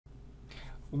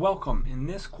Welcome. In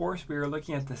this course, we are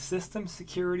looking at the System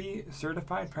Security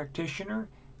Certified Practitioner,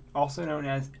 also known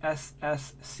as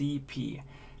SSCP.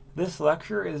 This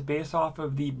lecture is based off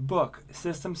of the book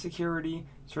System Security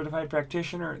Certified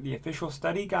Practitioner, the Official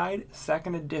Study Guide,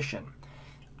 2nd edition.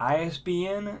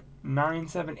 ISBN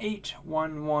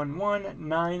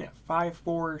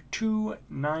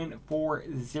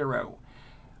 978-111-9542940.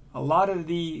 A lot of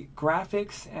the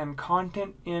graphics and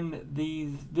content in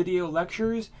these video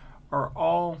lectures are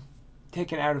all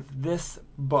taken out of this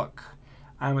book.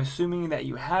 I'm assuming that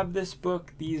you have this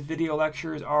book. These video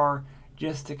lectures are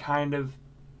just to kind of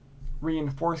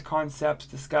reinforce concepts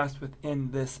discussed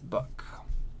within this book.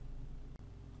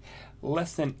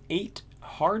 Lesson 8,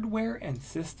 Hardware and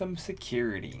System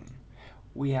Security.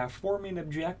 We have 4 main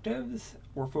objectives.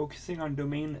 We're focusing on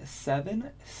Domain 7,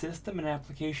 System and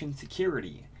Application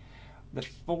Security. The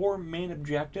 4 main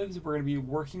objectives we're going to be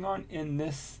working on in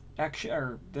this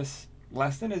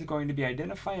lesson is going to be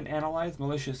identify and analyze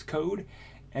malicious code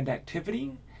and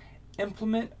activity,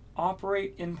 implement,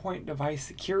 operate endpoint device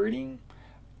security,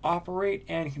 operate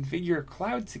and configure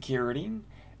cloud security,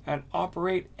 and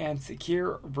operate and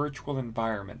secure virtual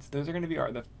environments. Those are going to be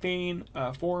the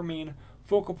 4 main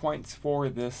focal points for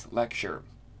this lecture.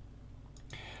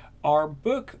 Our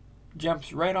book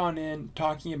jumps right on in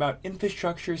talking about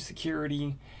infrastructure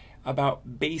security,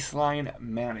 about baseline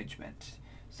management.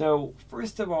 So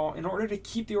first of all, in order to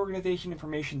keep the organization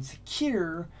information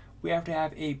secure, we have to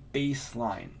have a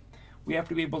baseline. We have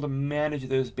to be able to manage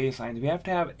those baselines. We have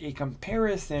to have a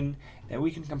comparison that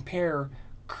we can compare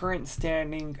current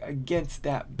standing against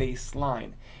that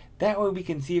baseline. That way we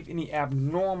can see if any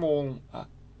abnormal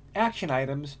action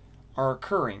items are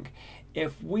occurring.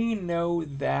 If we know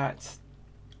that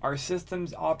our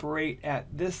systems operate at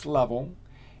this level,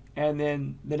 and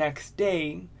then the next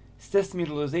day system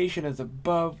utilization is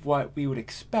above what we would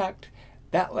expect,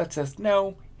 that lets us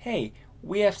know, hey,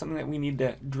 we have something that we need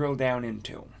to drill down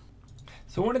into.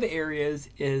 So one of the areas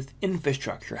is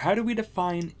infrastructure. How do we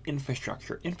define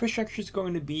infrastructure? Infrastructure is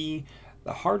going to be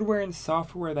the hardware and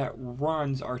software that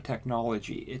runs our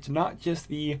technology. It's not just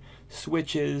the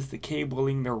switches, the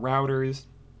cabling, the routers,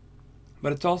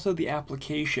 but it's also the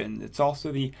application. It's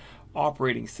also the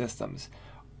operating systems.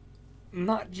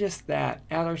 Not just that,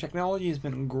 as our technology has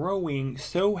been growing,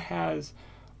 so has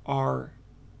our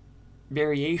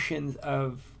variations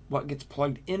of what gets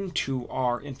plugged into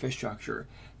our infrastructure.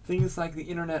 Things like the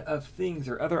Internet of Things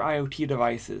or other IoT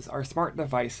devices, our smart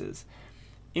devices,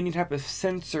 any type of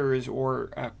sensors or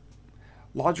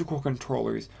logical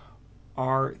controllers,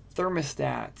 our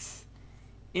thermostats,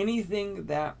 anything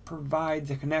that provides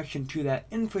a connection to that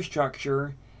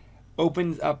infrastructure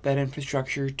opens up that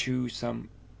infrastructure to some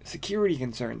security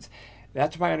concerns.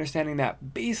 That's why understanding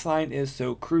that baseline is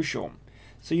so crucial.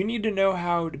 So you need to know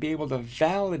how to be able to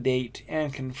validate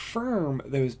and confirm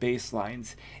those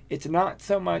baselines. It's not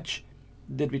so much,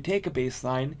 did we take a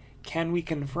baseline, can we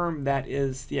confirm that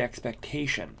is the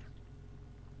expectation?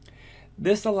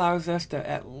 This allows us to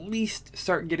at least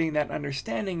start getting that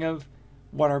understanding of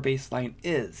what our baseline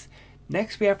is.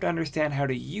 Next, we have to understand how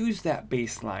to use that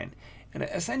baseline. And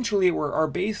essentially, where our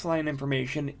baseline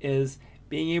information is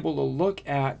being able to look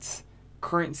at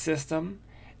current system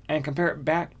and compare it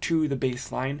back to the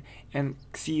baseline and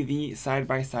see the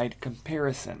side-by-side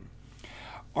comparison.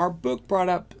 Our book brought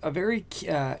up a very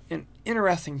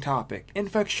interesting topic,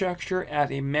 infrastructure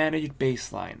at a managed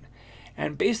baseline.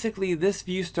 And basically, this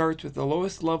view starts with the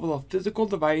lowest level of physical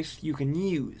device you can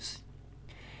use.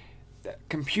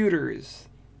 Computers,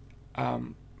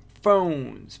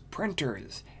 phones,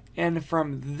 printers, and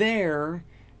from there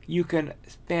you can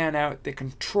span out the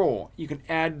control. You can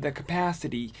add the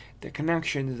capacity, the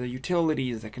connections, the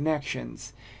utilities, the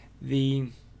connections, the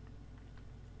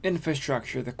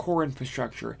infrastructure, the core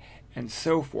infrastructure, and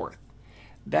so forth.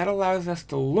 That allows us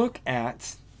to look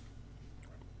at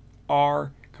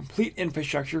our complete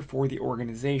infrastructure for the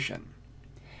organization.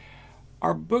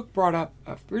 Our book brought up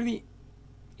a really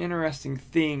interesting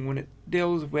thing when it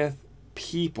deals with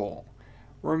people.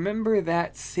 Remember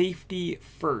that safety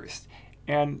first.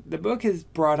 And the book has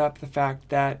brought up the fact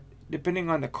that depending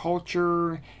on the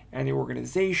culture and the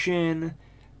organization,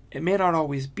 it may not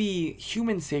always be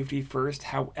human safety first.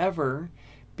 However,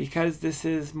 because this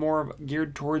is more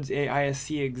geared towards a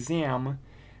ISC exam,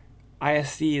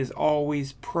 ISC is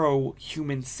always pro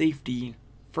human safety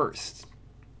first.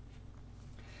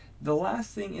 The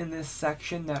last thing in this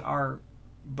section that our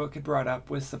book had brought up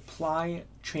was supply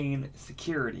chain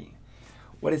security.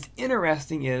 What is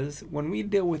interesting is when we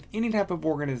deal with any type of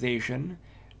organization,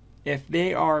 if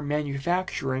they are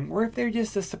manufacturing or if they're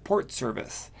just a support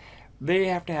service, they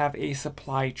have to have a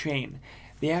supply chain.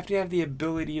 they have to have the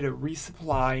ability to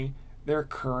resupply their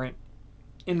current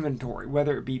inventory,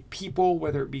 whether it be people,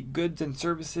 whether it be goods and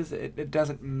services, it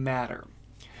doesn't matter.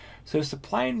 So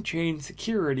supply chain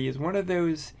security is one of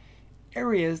those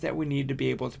areas that we need to be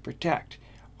able to protect.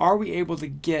 Are we able to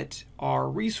get our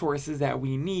resources that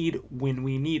we need when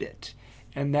we need it?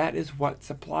 And that is what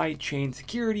supply chain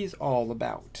security is all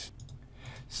about.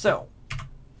 So,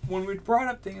 when we brought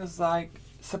up things like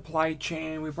supply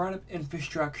chain, we brought up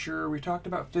infrastructure, we talked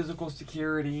about physical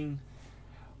security,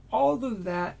 all of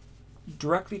that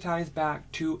directly ties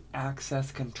back to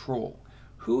access control.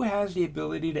 Who has the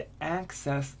ability to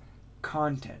access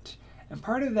content? And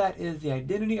part of that is the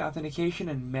identity authentication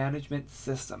and management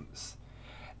systems.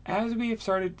 As we have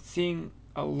started seeing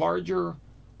a larger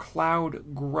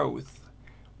cloud growth,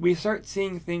 we start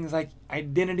seeing things like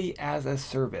identity as a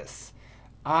service,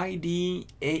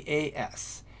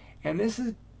 IDaaS. And this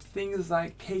is things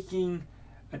like taking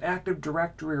an Active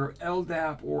Directory or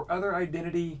LDAP or other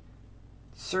identity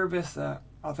service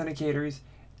authenticators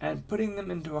and putting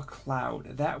them into a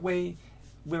cloud. That way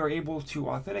we're able to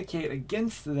authenticate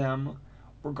against them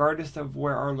regardless of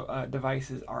where our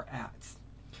devices are at.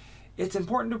 It's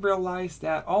important to realize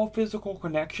that all physical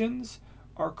connections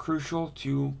are crucial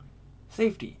to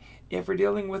safety. If we're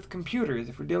dealing with computers,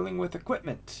 if we're dealing with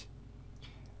equipment,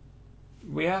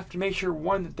 we have to make sure,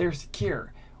 one, that they're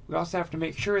secure. We also have to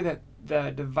make sure that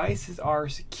the devices are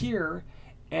secure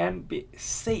and be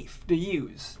safe to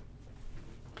use.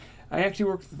 I actually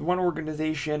worked with one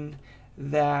organization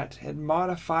that had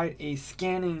modified a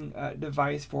scanning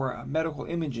device for medical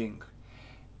imaging,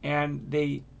 and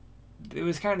it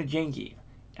was kind of janky,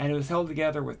 and it was held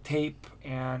together with tape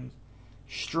and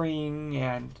string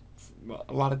and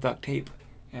a lot of duct tape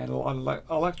and a lot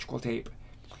of electrical tape.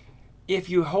 If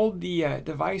you hold the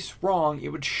device wrong, it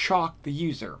would shock the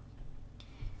user.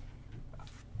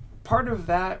 Part of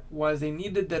that was they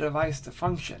needed the device to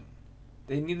function.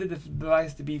 They needed the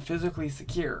device to be physically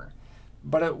secure,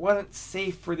 but it wasn't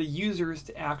safe for the users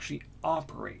to actually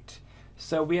operate.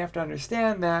 So we have to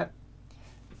understand that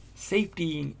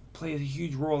safety plays a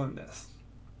huge role in this.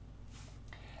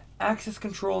 Access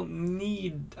control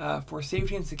need for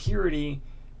safety and security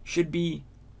should be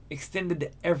extended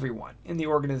to everyone in the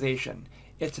organization.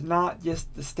 It's not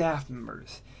just the staff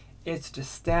members. It's to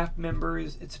staff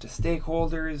members, it's to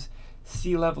stakeholders,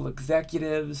 C-level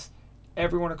executives,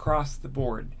 everyone across the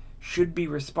board should be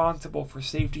responsible for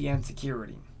safety and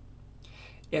security.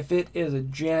 If it is a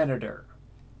janitor,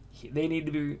 they need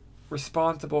to be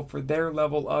responsible for their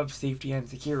level of safety and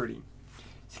security.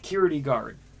 Security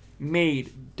guard,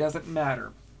 maid, doesn't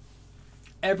matter.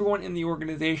 Everyone in the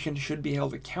organization should be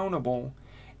held accountable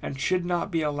and should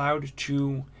not be allowed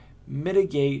to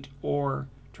mitigate or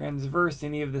transverse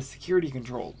any of the security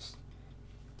controls.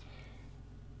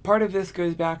 Part of this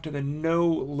goes back to the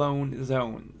no-loan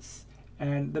zones,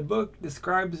 and the book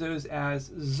describes those as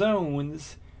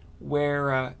zones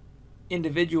where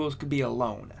individuals could be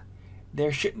alone.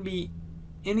 There shouldn't be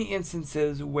any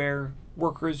instances where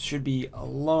workers should be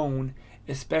alone,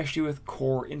 especially with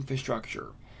core infrastructure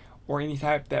or any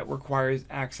type that requires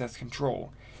access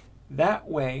control. That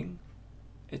way,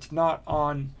 it's not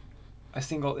on a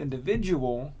single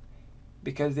individual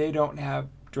because they don't have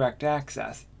direct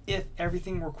access. If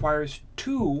everything requires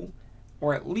two,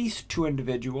 or at least two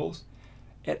individuals,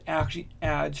 it actually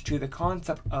adds to the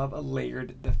concept of a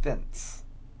layered defense.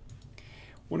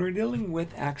 When we're dealing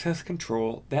with access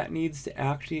control, that needs to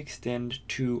actually extend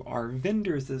to our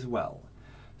vendors as well.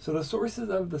 So the sources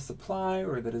of the supply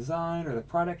or the design or the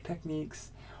product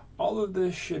techniques, all of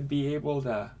this should be able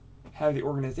to have the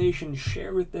organization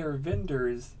share with their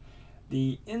vendors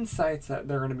the insights that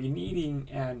they're going to be needing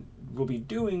and will be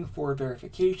doing for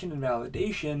verification and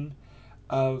validation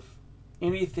of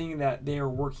anything that they are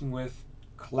working with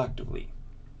collectively.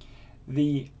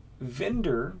 The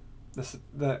vendor,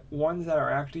 the ones that are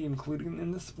actually included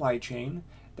in the supply chain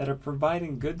that are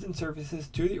providing goods and services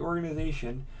to the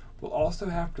organization, will also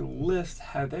have to list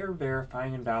how they're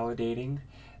verifying and validating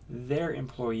their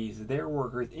employees, their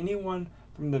workers, anyone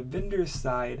from the vendor's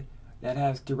side that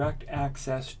has direct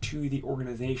access to the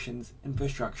organization's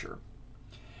infrastructure.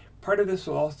 Part of this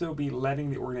will also be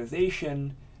letting the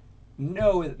organization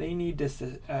know that they need to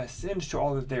send to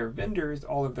all of their vendors,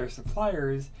 all of their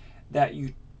suppliers, that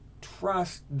you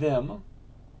trust them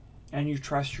and you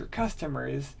trust your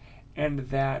customers, and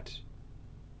that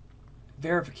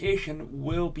verification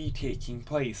will be taking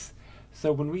place.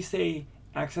 So when we say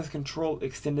access control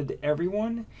extended to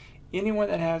everyone, anyone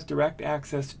that has direct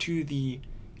access to the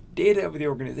data of the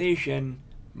organization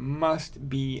must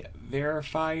be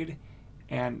verified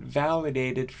and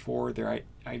validated for their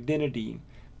identity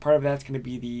part of that's going to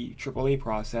be the AAA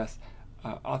process,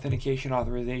 authentication,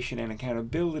 authorization, and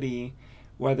accountability,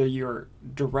 whether you're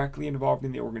directly involved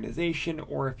in the organization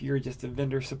or if you're just a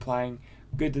vendor supplying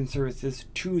goods and services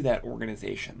to that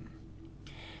organization.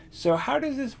 So how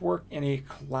does this work in a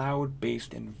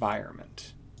cloud-based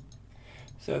environment?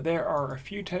 So there are a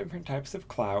few different types of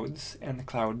clouds and the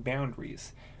cloud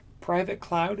boundaries. Private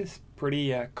cloud is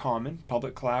pretty common.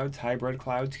 Public clouds, hybrid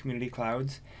clouds, community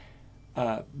clouds.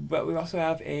 But we also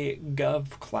have a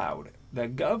gov cloud. The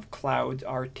gov clouds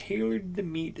are tailored to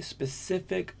meet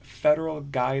specific federal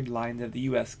guidelines of the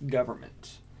U.S.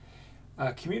 government.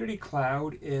 A community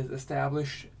cloud is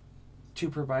established to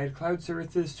provide cloud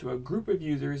services to a group of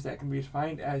users that can be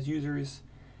defined as users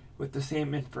with the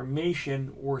same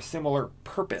information or similar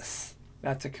purpose.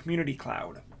 That's a community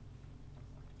cloud.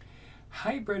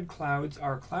 Hybrid clouds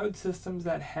are cloud systems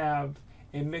that have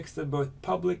a mix of both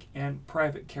public and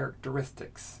private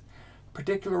characteristics.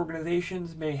 Particular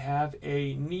organizations may have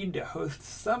a need to host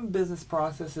some business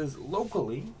processes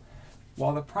locally,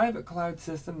 while the private cloud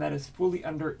system that is fully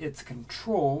under its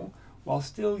control while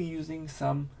still using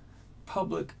some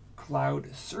public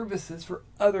cloud services for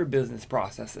other business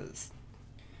processes.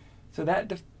 So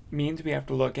that means we have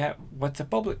to look at what's a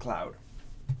public cloud.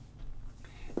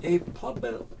 A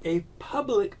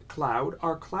public cloud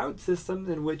are cloud systems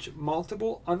in which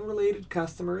multiple unrelated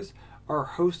customers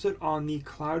are hosted on the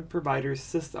cloud provider's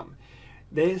system.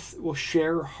 This will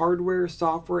share hardware,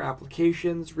 software,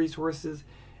 applications, resources,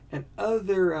 and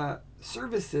other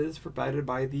services provided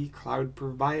by the cloud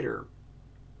provider.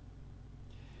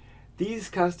 These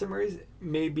customers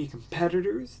may be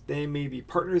competitors, they may be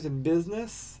partners in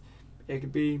business, it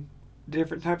could be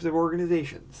different types of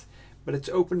organizations, but it's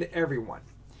open to everyone.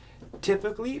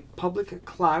 Typically, public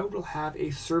cloud will have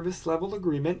a service level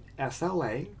agreement,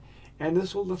 SLA, and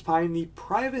this will define the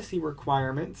privacy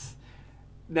requirements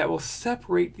that will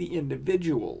separate the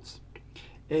individuals.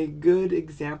 A good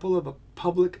example of a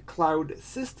public cloud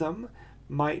system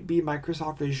might be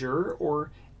Microsoft Azure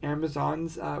or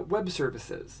Amazon's web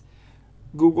services.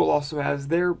 Google also has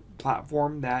their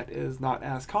platform that is not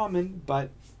as common, but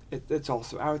it's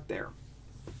also out there.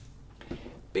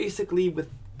 Basically,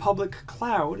 with public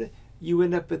cloud, you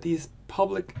end up with these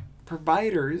public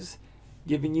providers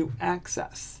giving you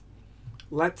access.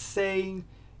 Let's say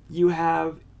you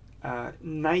have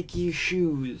Nike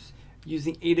shoes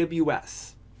using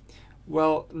AWS.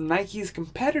 Well, Nike's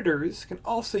competitors can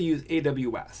also use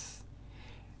AWS.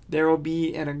 There will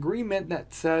be an agreement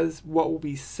that says what will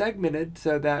be segmented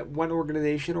so that one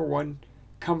organization or one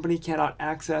company cannot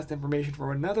access information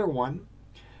from another one.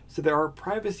 So there are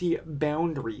privacy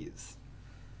boundaries.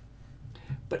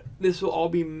 But this will all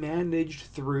be managed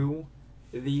through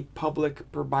the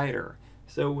public provider.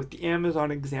 So with the Amazon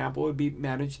example, it would be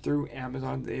managed through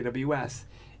Amazon's AWS.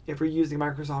 If we're using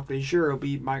Microsoft Azure, it will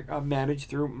be managed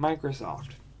through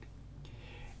Microsoft.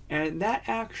 And that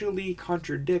actually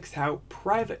contradicts how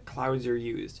private clouds are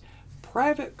used.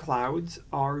 Private clouds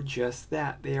are just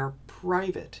that. They are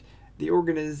private. The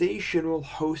organization will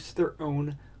host their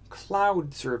own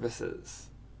cloud services.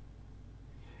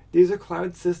 These are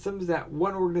cloud systems that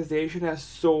one organization has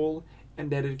sole and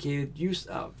dedicated use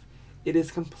of. It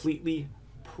is completely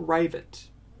private.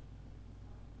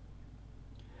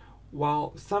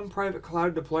 While some private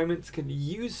cloud deployments can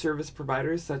use service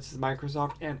providers such as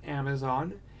Microsoft and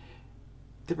Amazon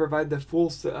to provide the full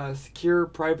secure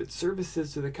private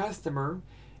services to the customer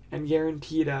and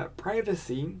guaranteed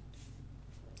privacy,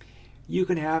 you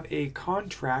can have a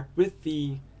contract with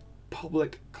the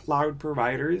public cloud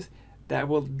providers that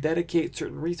will dedicate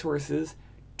certain resources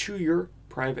to your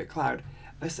private cloud.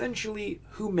 Essentially,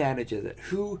 who manages it?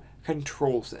 Who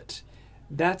controls it?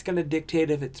 That's going to dictate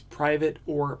if it's private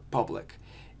or public.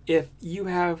 If you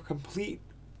have complete,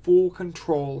 full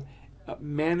control of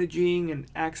managing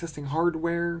and accessing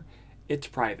hardware, it's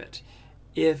private.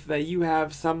 If you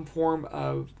have some form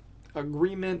of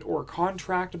agreement or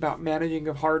contract about managing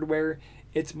of hardware,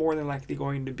 it's more than likely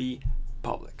going to be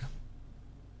public.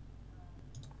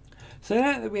 So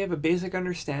now that we have a basic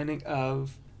understanding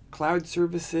of cloud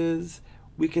services,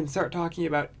 we can start talking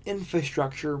about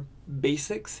infrastructure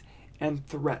basics and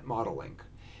threat modeling.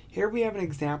 Here we have an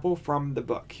example from the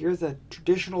book. Here's a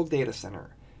traditional data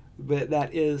center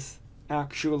that is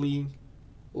actually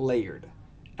layered.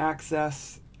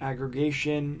 Access,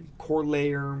 aggregation, core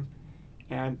layer,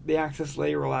 and the access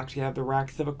layer will actually have the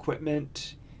racks of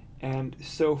equipment and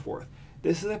so forth.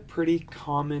 This is a pretty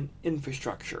common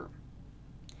infrastructure.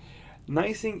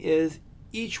 Nice thing is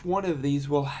each one of these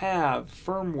will have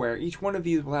firmware, each one of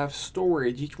these will have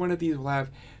storage, each one of these will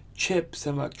have chips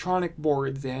and electronic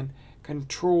boards and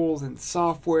controls and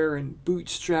software and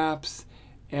bootstraps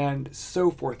and so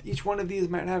forth. Each one of these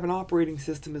might have an operating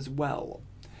system as well.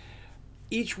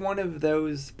 Each one of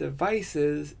those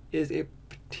devices is a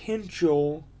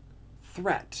potential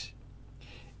threat.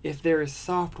 If there is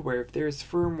software, if there is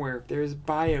firmware, if there is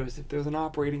BIOS, if there's an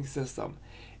operating system,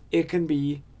 it can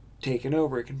be taken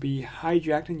over. It can be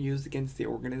hijacked and used against the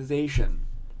organization.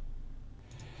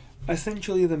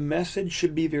 Essentially, the message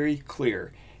should be very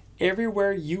clear.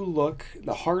 Everywhere you look,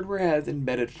 the hardware has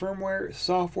embedded firmware,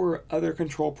 software, other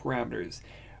control parameters.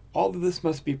 All of this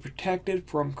must be protected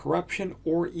from corruption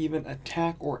or even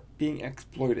attack or being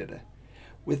exploited.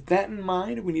 With that in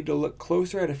mind, we need to look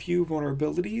closer at a few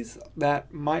vulnerabilities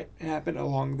that might happen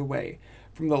along the way,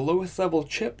 from the lowest level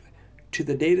chip to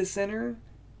the data center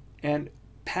and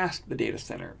past the data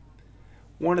center.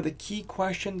 One of the key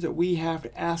questions that we have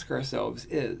to ask ourselves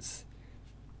is,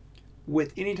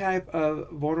 with any type of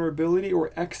vulnerability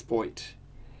or exploit,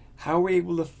 how are we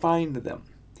able to find them?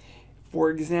 For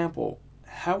example,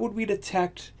 how would we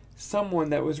detect someone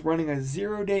that was running a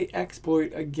zero-day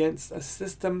exploit against a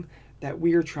system that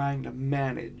we are trying to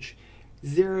manage?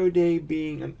 Zero-day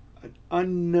being an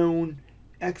unknown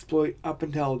exploit up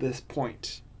until this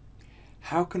point.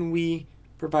 How can we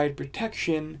provide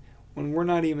protection when we're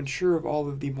not even sure of all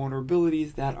of the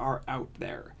vulnerabilities that are out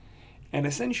there? And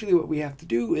essentially what we have to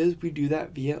do is we do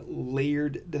that via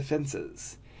layered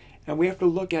defenses. And we have to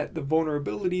look at the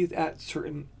vulnerabilities at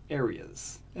certain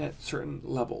areas, at certain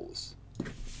levels.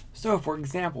 So for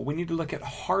example, we need to look at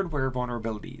hardware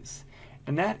vulnerabilities.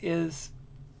 And that is,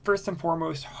 first and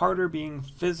foremost, hardware being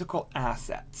physical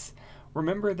assets.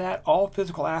 Remember that all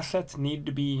physical assets need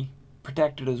to be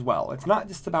protected as well. It's not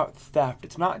just about theft.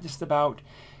 It's not just about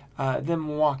them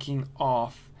walking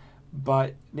off,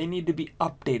 but they need to be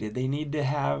updated. They need to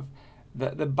have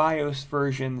the BIOS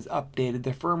versions updated,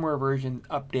 the firmware versions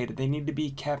updated. They need to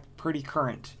be kept pretty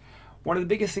current. One of the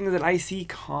biggest things that I see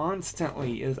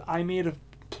constantly is I may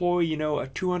deploy, a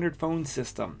 200 phone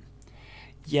system,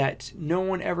 yet no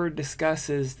one ever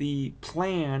discusses the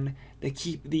plan to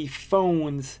keep the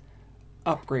phones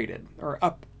upgraded or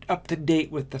up to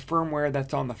date with the firmware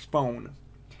that's on the phone.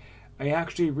 I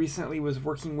actually recently was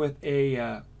working with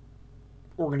a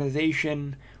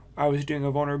organization. I was doing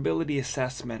a vulnerability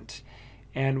assessment,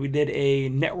 and we did a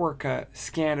network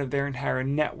scan of their entire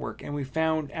network, and we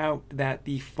found out that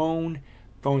the phone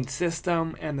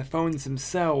system and the phones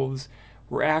themselves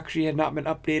had not been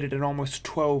updated in almost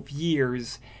 12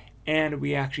 years, and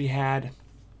we actually had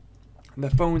the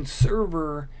phone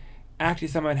server,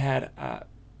 someone had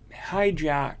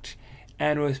hijacked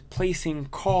and was placing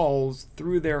calls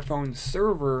through their phone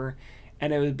server,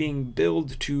 and it was being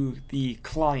billed to the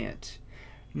client.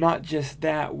 Not just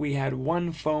that, we had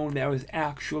one phone that was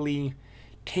actually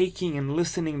taking and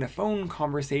listening to phone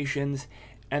conversations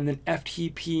and then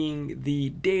FTPing the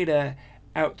data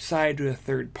outside to a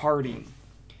third party.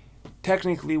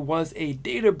 Technically was a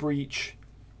data breach,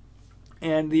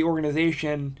 and the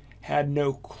organization had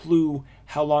no clue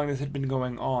how long this had been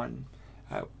going on.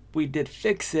 We did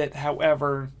fix it,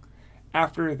 however,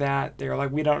 after that, they were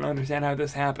like, we don't understand how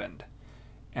this happened.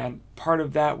 And part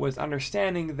of that was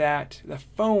understanding that the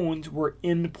phones were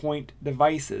endpoint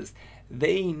devices.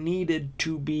 They needed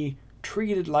to be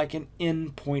treated like an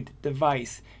endpoint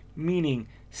device, meaning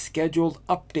scheduled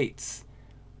updates,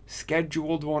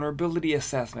 scheduled vulnerability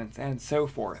assessments, and so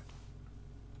forth.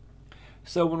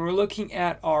 So when we're looking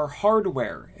at our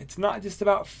hardware, it's not just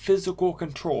about physical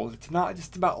controls. It's not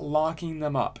just about locking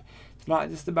them up. It's not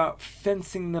just about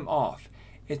fencing them off.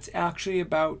 It's actually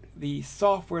about the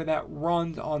software that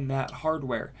runs on that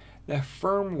hardware, the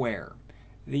firmware,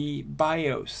 the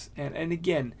BIOS, and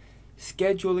again,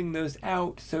 scheduling those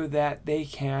out so that they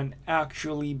can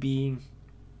actually be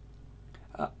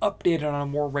updated on a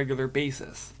more regular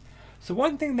basis. So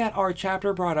one thing that our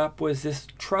chapter brought up was this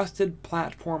Trusted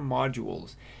Platform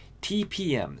Modules,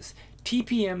 TPMs.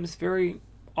 TPMs very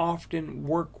often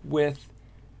work with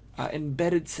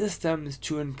embedded systems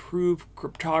to improve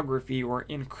cryptography or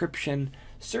encryption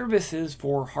services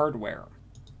for hardware.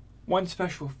 One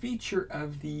special feature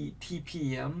of the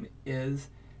TPM is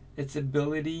its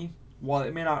ability, while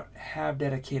it may not have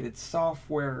dedicated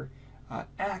software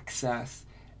access,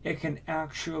 it can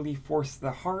actually force the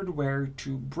hardware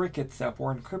to brick itself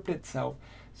or encrypt itself,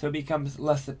 so it becomes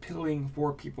less appealing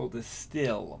for people to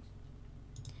steal.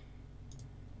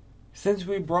 Since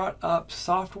we brought up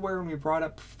software and we brought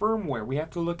up firmware, we have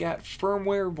to look at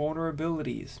firmware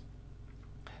vulnerabilities.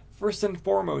 First and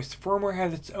foremost, firmware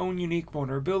has its own unique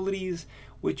vulnerabilities,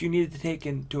 which you need to take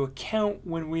into account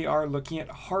when we are looking at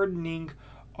hardening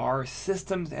our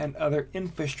systems and other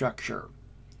infrastructure.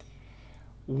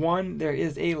 One, there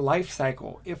is a life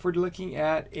cycle. If we're looking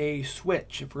at a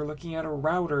switch, if we're looking at a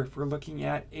router, if we're looking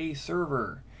at a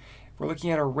server, if we're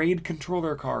looking at a RAID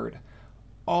controller card,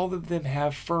 all of them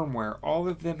have firmware. All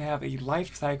of them have a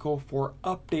life cycle for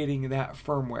updating that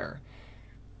firmware.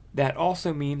 That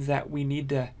also means that we need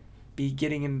to be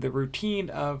getting in the routine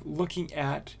of looking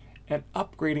at and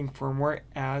upgrading firmware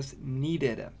as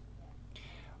needed.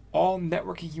 All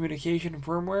networking communication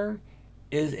firmware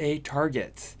is a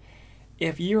target.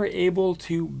 If you're able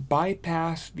to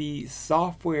bypass the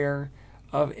software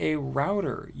of a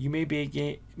router, you may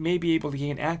be able to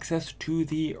gain access to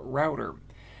the router.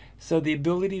 So the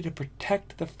ability to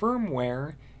protect the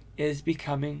firmware is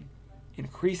becoming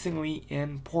increasingly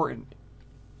important.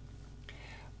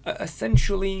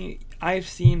 Essentially, I've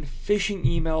seen phishing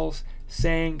emails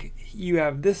saying you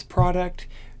have this product,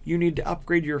 you need to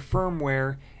upgrade your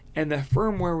firmware, and the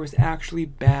firmware was actually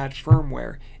bad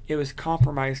firmware. It was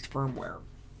compromised firmware.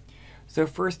 So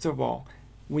first of all,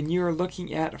 when you're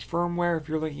looking at firmware, if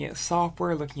you're looking at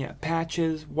software, looking at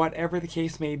patches, whatever the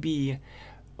case may be,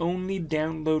 only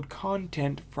download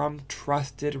content from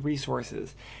trusted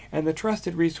resources. And the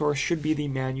trusted resource should be the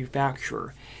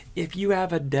manufacturer. If you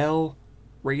have a Dell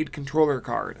RAID controller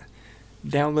card,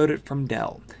 download it from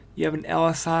Dell. You have an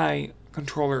LSI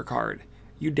controller card,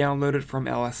 you download it from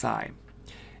LSI.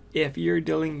 If you're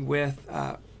dealing with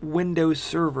Windows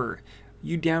Server,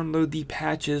 you download the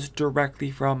patches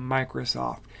directly from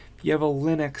Microsoft. If you have a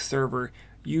Linux server,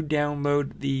 you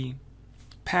download the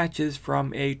patches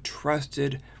from a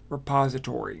trusted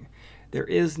repository. There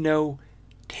is no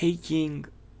taking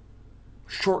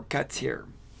shortcuts here.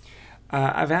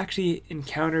 I've actually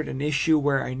encountered an issue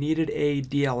where I needed a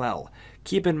DLL.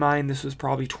 Keep in mind this was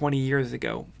probably 20 years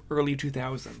ago, early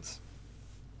 2000s.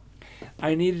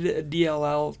 I needed a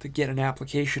DLL to get an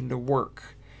application to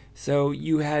work. So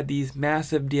you had these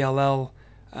massive DLL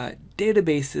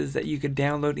databases that you could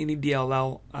download any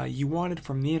DLL you wanted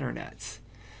from the internet.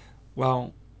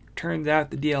 Well, turns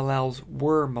out the DLLs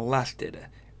were molested.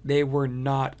 They were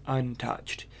not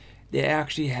untouched. They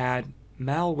actually had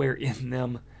malware in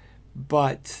them,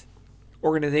 but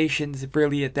organizations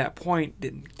really at that point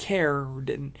didn't care or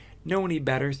didn't know any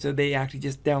better, so they actually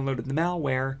just downloaded the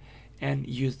malware and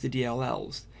used the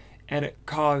DLLs. And it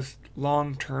caused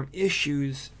long-term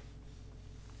issues.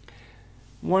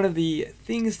 One of the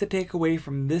things to take away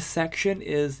from this section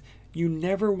is you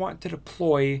never want to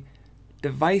deploy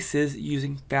devices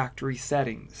using factory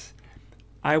settings.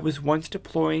 I was once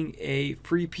deploying a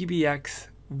free PBX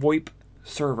VoIP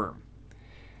server.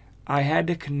 I had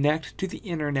to connect to the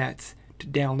internet to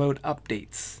download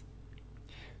updates.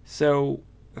 So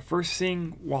the first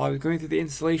thing, while I was going through the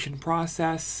installation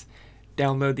process,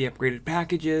 download the upgraded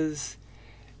packages,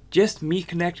 just me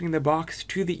connecting the box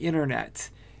to the internet,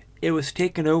 it was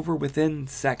taken over within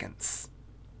seconds.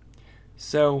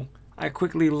 So I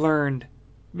quickly learned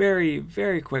very,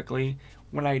 very quickly,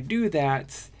 when I do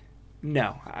that,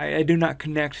 no, I do not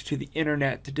connect to the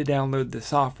internet to download the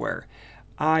software.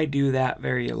 I do that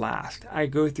very last. I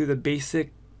go through the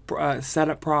basic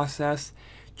setup process,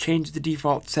 change the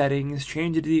default settings,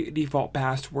 change the default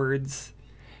passwords.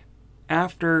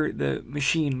 After the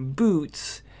machine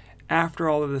boots, after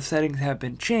all of the settings have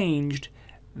been changed,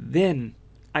 then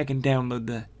I can download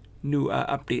the new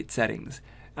update settings.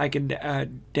 I can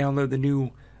download the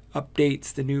new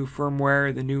updates, the new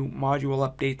firmware, the new module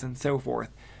updates, and so forth.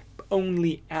 But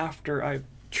only after I've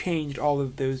changed all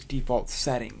of those default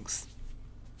settings.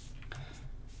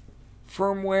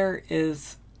 Firmware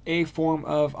is a form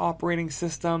of operating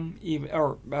system,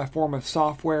 or a form of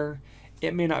software.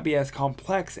 It may not be as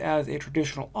complex as a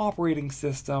traditional operating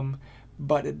system,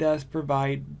 but it does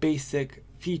provide basic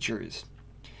features.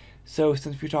 So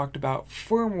since we talked about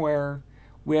firmware,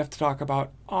 we have to talk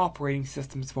about operating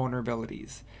systems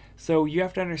vulnerabilities. So you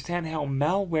have to understand how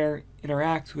malware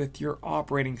interacts with your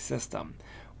operating system,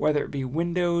 whether it be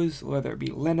Windows, whether it be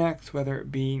Linux, whether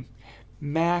it be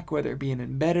Mac, whether it be an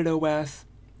embedded OS,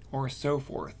 or so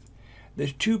forth. The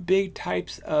two big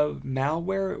types of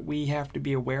malware we have to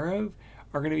be aware of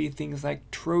are going to be things like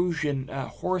Trojan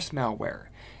horse malware.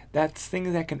 That's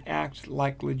things that can act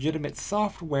like legitimate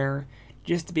software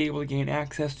just to be able to gain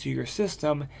access to your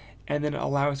system, and then it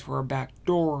allows for a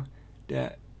backdoor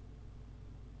to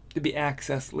be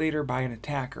accessed later by an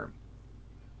attacker.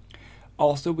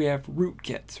 Also, we have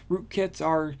rootkits. Rootkits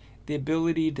are the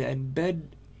ability to embed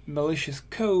malicious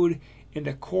code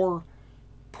into core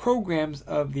programs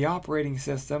of the operating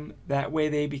system. That way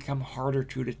they become harder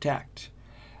to detect.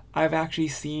 I've actually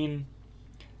seen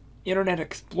Internet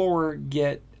Explorer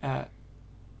get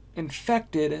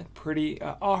infected pretty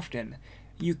often.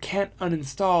 You can't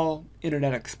uninstall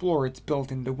Internet Explorer, it's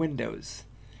built into Windows.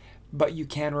 But you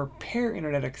can repair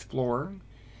Internet Explorer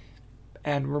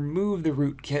and remove the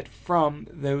rootkit from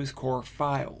those core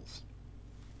files.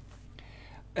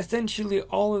 Essentially,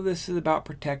 all of this is about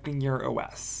protecting your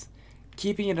OS,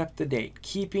 keeping it up to date,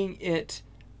 keeping it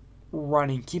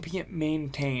running, keeping it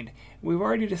maintained. We've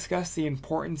already discussed the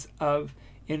importance of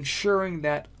ensuring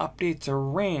that updates are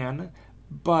ran,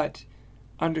 but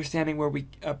understanding where we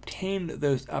obtain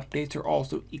those updates are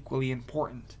also equally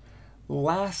important.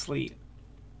 Lastly,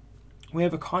 we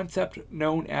have a concept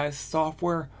known as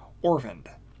software orphaned.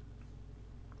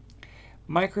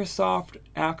 Microsoft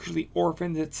actually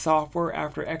orphans its software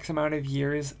after X amount of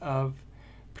years of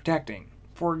protecting.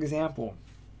 For example,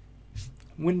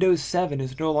 Windows 7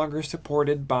 is no longer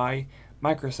supported by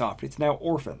Microsoft. It's now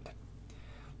orphaned.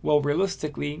 Well,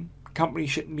 realistically, companies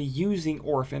shouldn't be using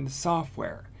orphaned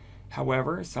software.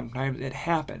 However, sometimes it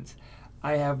happens.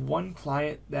 I have one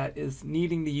client that is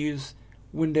needing to use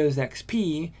Windows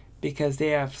XP because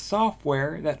they have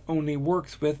software that only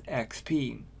works with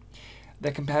XP.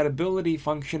 The compatibility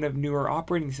function of newer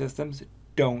operating systems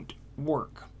don't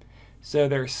work. So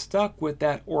they're stuck with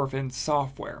that orphaned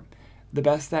software. The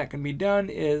best that can be done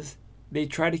is they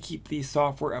try to keep the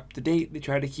software up to date, they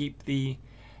try to keep the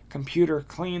computer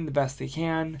clean the best they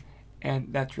can, and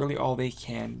that's really all they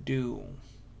can do.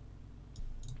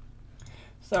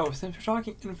 So since we're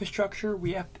talking infrastructure,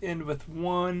 we have to end with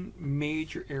one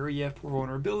major area for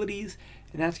vulnerabilities,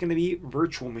 and that's going to be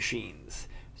virtual machines.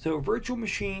 So virtual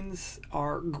machines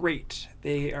are great.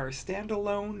 They are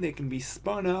standalone, they can be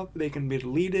spun up, they can be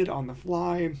deleted on the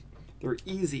fly, they're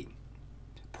easy.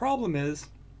 Problem is,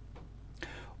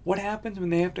 what happens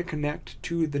when they have to connect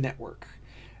to the network?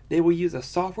 They will use a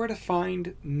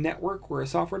software-defined network or a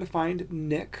software-defined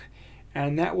NIC,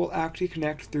 and that will actually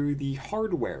connect through the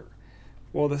hardware.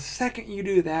 Well, the second you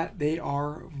do that, they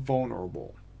are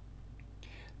vulnerable.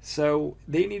 So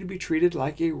they need to be treated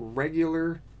like a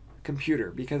regular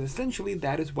computer, because essentially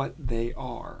that is what they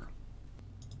are.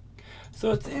 So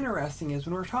what's interesting is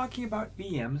when we're talking about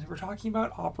VMs, we're talking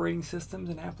about operating systems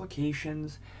and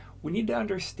applications, we need to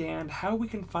understand how we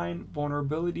can find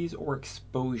vulnerabilities or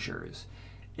exposures.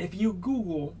 If you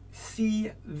Google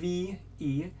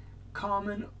CVE,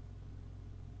 common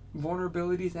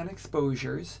vulnerabilities and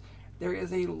exposures, there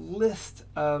is a list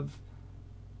of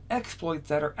exploits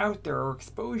that are out there or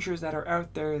exposures that are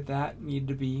out there that need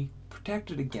to be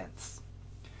protected against.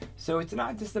 So it's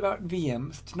not just about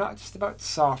VMs, it's not just about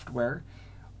software.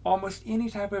 Almost any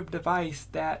type of device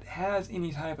that has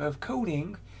any type of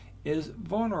coding is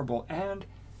vulnerable, and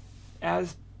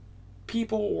as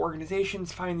people or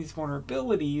organizations find these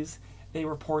vulnerabilities, they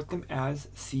report them as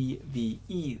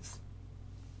CVEs.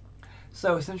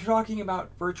 So since we're talking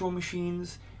about virtual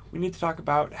machines, we need to talk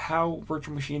about how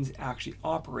virtual machines actually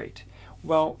operate.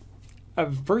 Well, a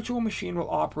virtual machine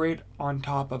will operate on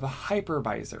top of a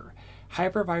hypervisor.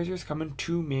 Hypervisors come in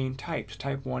two main types,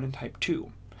 type 1 and type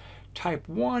 2. Type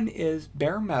 1 is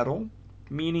bare metal,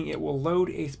 meaning it will load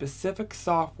a specific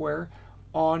software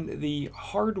on the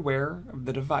hardware of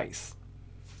the device.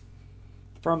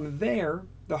 From there,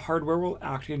 the hardware will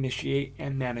actually initiate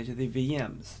and manage the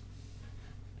VMs.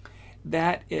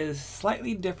 That is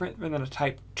slightly different than a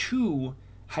type 2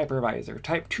 hypervisor.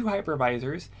 Type 2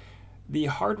 hypervisors, the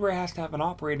hardware has to have an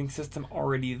operating system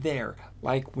already there,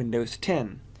 like Windows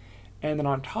 10. And then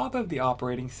on top of the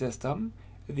operating system,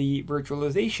 the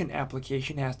virtualization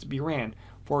application has to be ran.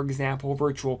 For example,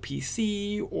 Virtual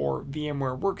PC or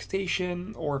VMware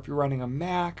Workstation, or if you're running a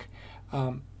Mac,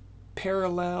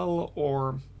 Parallel,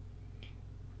 or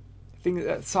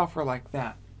software like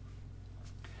that.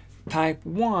 Type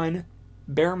 1,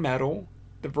 bare metal,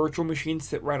 the virtual machines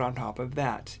sit right on top of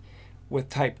that. With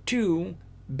Type 2,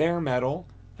 bare metal,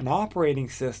 an operating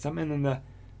system, and then the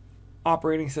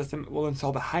operating system will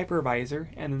install the hypervisor,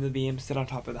 and then the VMs sit on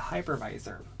top of the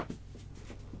hypervisor.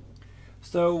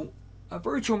 So a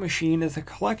virtual machine is a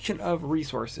collection of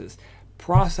resources,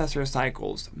 processor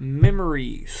cycles,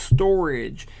 memory,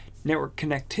 storage, network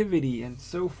connectivity, and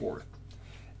so forth.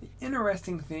 The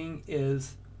interesting thing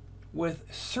is, with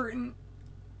certain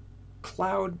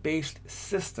cloud-based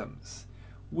systems,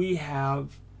 we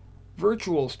have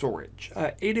virtual storage.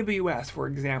 AWS, for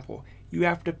example, you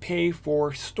have to pay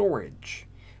for storage.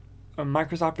 On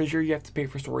Microsoft Azure, you have to pay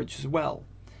for storage as well.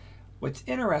 What's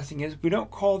interesting is we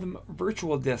don't call them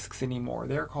virtual disks anymore.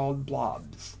 They're called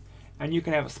blobs. And you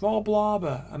can have a small blob,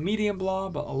 a medium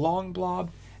blob, a long blob,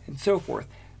 and so forth.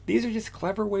 These are just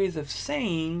clever ways of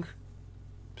saying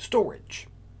storage.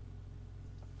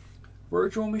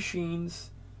 Virtual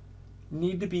machines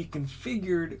need to be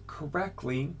configured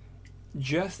correctly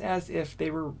just as if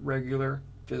they were regular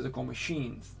physical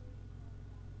machines.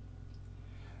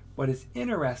 What is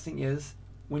interesting is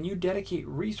when you dedicate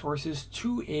resources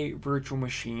to a virtual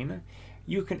machine,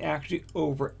 you can actually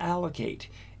over allocate.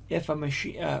 If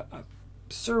a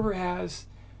server has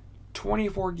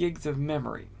 24 gigs of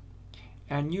memory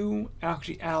and you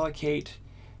actually allocate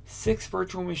 6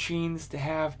 virtual machines to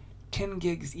have 10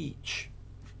 gigs each,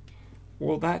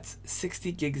 well, that's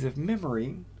 60 gigs of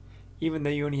memory, even though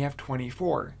you only have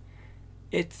 24.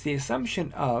 It's the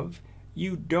assumption of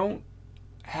you don't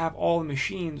have all the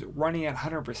machines running at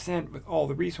 100% with all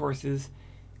the resources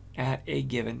at a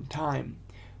given time.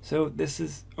 So this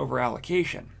is over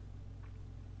allocation.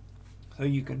 So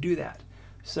you can do that.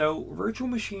 So virtual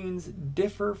machines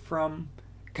differ from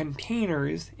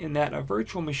containers in that a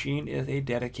virtual machine is a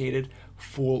dedicated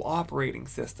full operating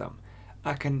system.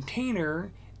 A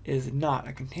container is not.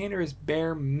 A container is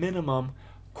bare minimum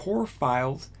core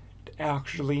files to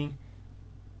actually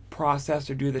process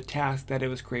or do the task that it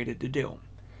was created to do.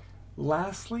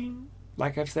 Lastly,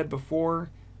 like I've said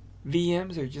before,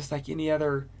 VMs are just like any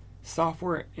other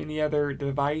software, any other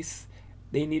device.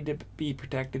 They need to be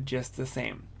protected just the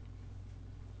same.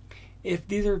 If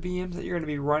these are VMs that you're going to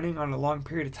be running on a long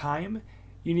period of time,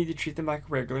 you need to treat them like a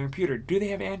regular computer. Do they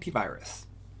have antivirus?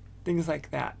 Things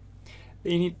like that.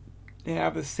 They need to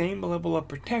have the same level of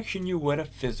protection you would a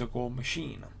physical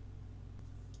machine.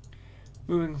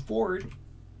 Moving forward,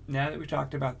 now that we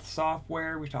talked about the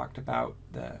software, we talked about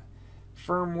the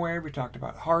firmware, we talked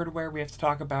about hardware, we have to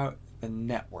talk about the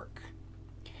network.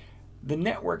 The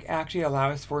network actually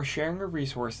allows for sharing of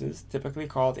resources, typically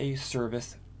called a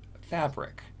service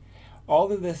fabric.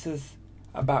 All of this is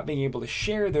about being able to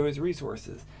share those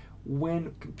resources.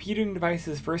 When computing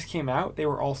devices first came out, they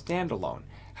were all standalone.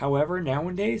 However,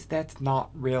 nowadays, that's not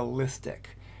realistic.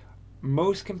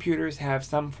 Most computers have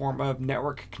some form of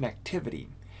network connectivity.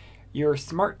 Your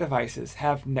smart devices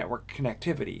have network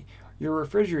connectivity. Your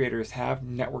refrigerators have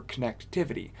network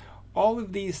connectivity. All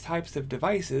of these types of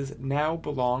devices now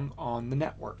belong on the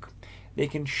network. They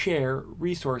can share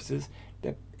resources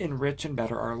to enrich and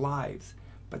better our lives.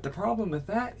 But the problem with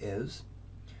that is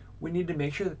we need to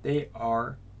make sure that they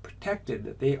are protected,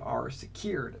 that they are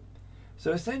secured.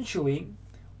 So essentially,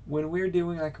 when we're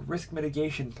doing like a risk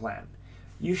mitigation plan,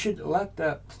 you should let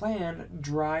the plan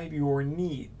drive your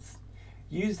needs.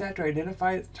 Use that to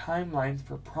identify timelines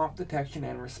for prompt detection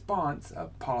and response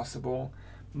of possible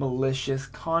malicious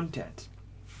content.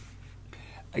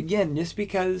 Again, just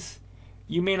because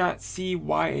you may not see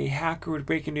why a hacker would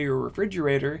break into your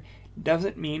refrigerator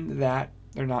doesn't mean that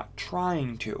they're not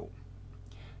trying to.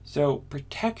 So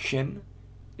protection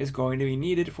is going to be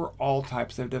needed for all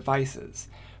types of devices.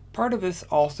 Part of this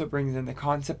also brings in the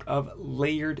concept of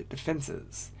layered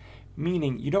defenses,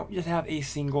 meaning you don't just have a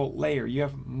single layer, you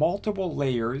have multiple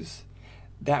layers.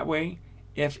 That way,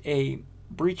 if a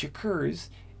breach occurs,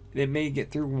 they may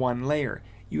get through one layer.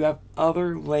 You have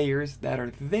other layers that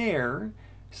are there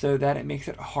so that it makes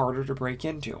it harder to break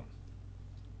into.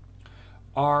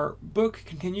 Our book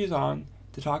continues on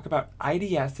to talk about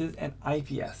IDSs and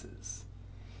IPSs.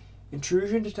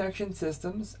 Intrusion detection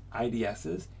systems,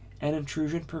 IDSs, and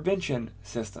intrusion prevention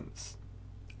systems,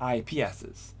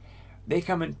 IPSs. They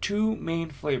come in two main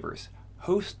flavors,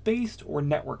 host-based or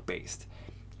network-based.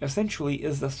 Essentially,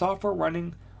 is the software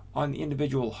running on the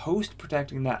individual host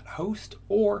protecting that host,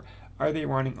 or are they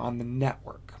running on the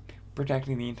network,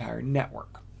 protecting the entire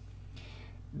network?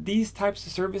 These types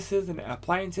of services and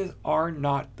appliances are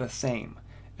not the same.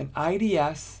 An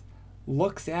IDS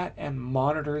looks at and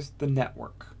monitors the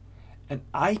network. An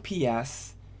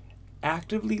IPS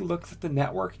actively looks at the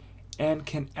network and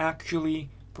can actually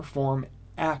perform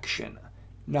action,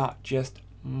 not just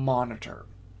monitor.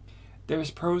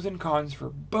 There's pros and cons for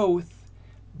both,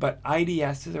 but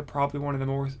IDSs are probably one of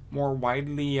the more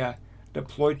widely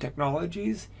deployed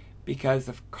technologies because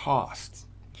of costs.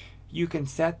 You can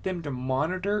set them to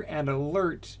monitor and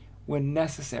alert when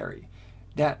necessary.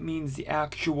 That means the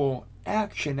actual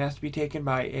action has to be taken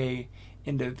by an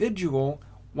individual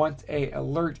once an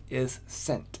alert is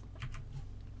sent.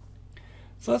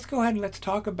 So let's go ahead and let's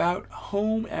talk about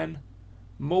home and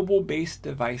mobile-based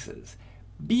devices.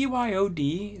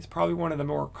 BYOD is probably one of the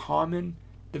more common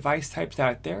device types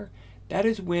out there. That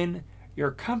is when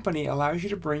your company allows you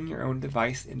to bring your own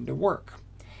device into work.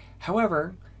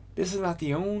 However, this is not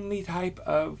the only type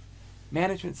of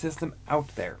management system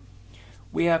out there.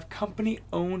 We have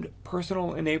company-owned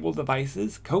personal-enabled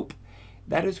devices, COPE.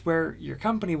 That is where your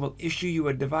company will issue you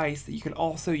a device that you can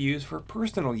also use for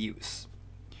personal use.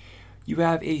 You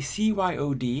have a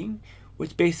CYOD,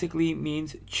 which basically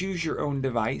means choose your own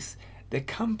device. the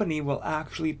company will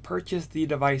actually purchase the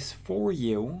device for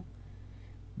you,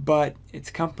 but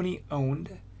it's company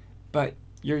owned, but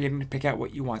you're getting to pick out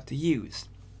what you want to use.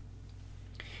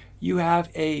 You have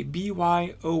a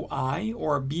BYOI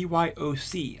or a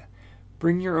BYOC,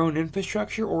 bring your own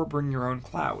infrastructure or bring your own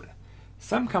cloud.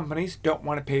 Some companies don't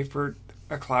want to pay for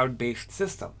a cloud-based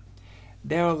system.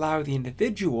 They'll allow the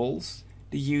individuals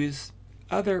to use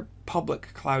other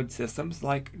public cloud systems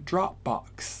like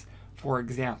Dropbox, for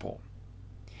example.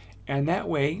 And that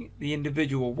way, the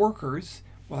individual workers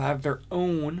will have their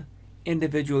own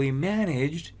individually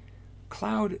managed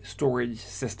cloud storage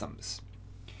systems.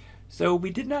 So we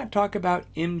did not talk about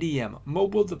MDM,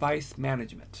 mobile device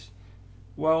management.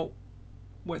 Well,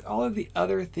 with all of the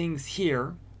other things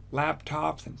here,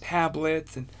 laptops and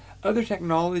tablets and other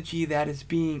technology that is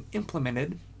being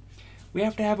implemented, we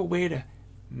have to have a way to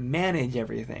manage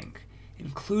everything,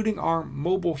 including our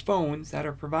mobile phones that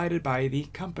are provided by the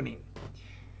company.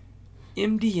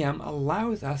 MDM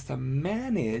allows us to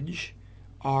manage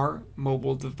our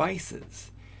mobile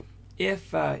devices.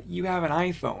 If you have an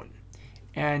iPhone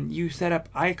and you set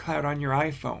up iCloud on your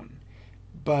iPhone,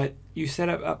 but you set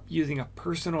it up using a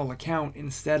personal account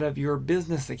instead of your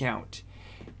business account,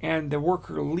 and the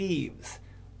worker leaves,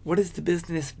 what does the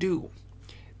business do?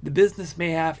 The business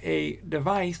may have a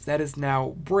device that is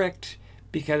now bricked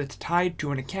because it's tied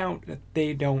to an account that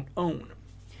they don't own.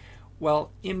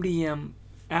 Well, MDM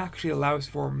actually allows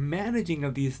for managing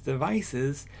of these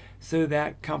devices so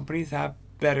that companies have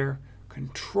better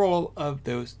control of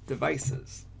those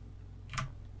devices.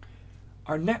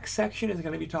 Our next section is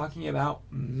going to be talking about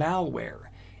malware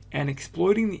and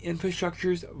exploiting the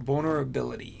infrastructure's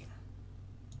vulnerability.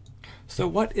 So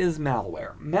what is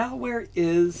malware? Malware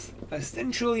is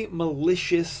essentially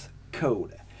malicious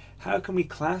code. How can we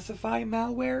classify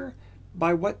malware?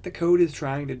 By what the code is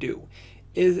trying to do.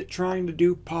 Is it trying to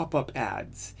do pop-up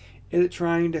ads? Is it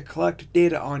trying to collect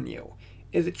data on you?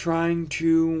 Is it trying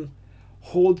to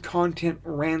hold content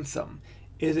ransom?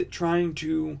 Is it trying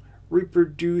to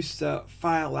reproduce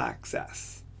file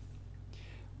access?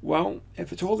 Well,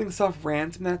 if it's holding stuff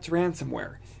ransom, that's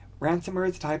ransomware. Ransomware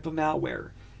is a type of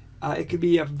malware. It could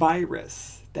be a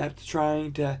virus that's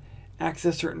trying to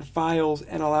access certain files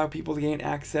and allow people to gain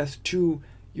access to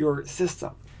your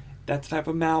system. That's a type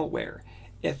of malware.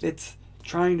 If it's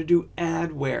trying to do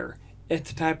adware,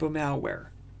 it's a type of malware.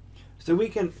 So we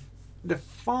can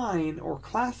define or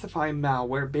classify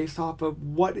malware based off of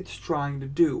what it's trying to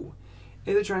do.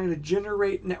 Is it trying to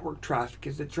generate network traffic?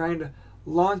 Is it trying to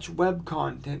launch web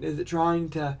content? Is it trying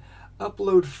to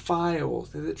upload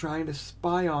files? Is it trying to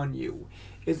spy on you?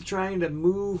 Is it trying to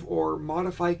move or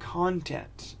modify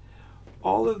content?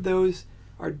 All of those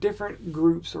are different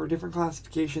groups or different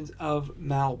classifications of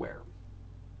malware.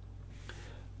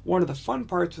 One of the fun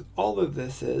parts with all of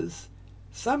this is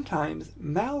sometimes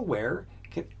malware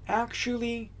can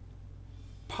actually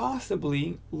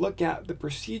possibly look at the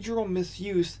procedural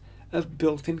misuse of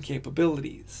built-in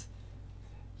capabilities.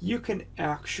 You can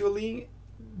actually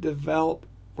develop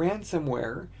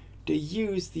ransomware to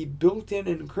use the built-in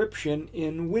encryption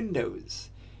in Windows.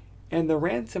 And the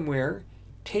ransomware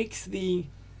takes the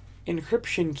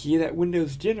encryption key that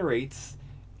Windows generates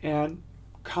and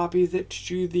copies it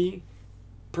to the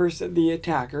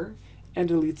attacker, and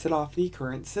deletes it off the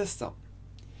current system.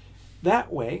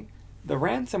 That way, the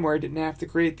ransomware didn't have to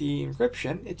create the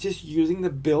encryption, it's just using the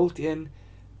built-in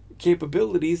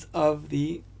capabilities of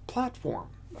the platform,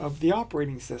 of the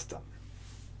operating system.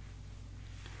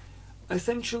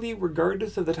 Essentially,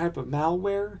 regardless of the type of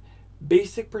malware,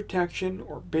 basic protection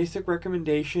or basic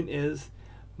recommendation is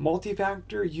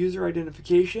multi-factor user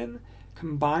identification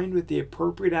combined with the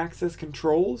appropriate access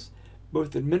controls,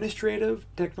 both administrative,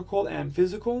 technical, and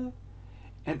physical.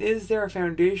 And is there a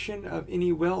foundation of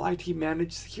any well IT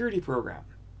managed security program?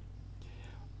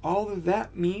 All of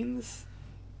that means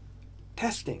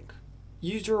testing,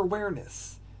 user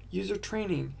awareness, user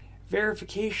training,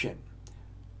 verification,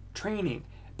 training.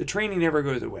 The training never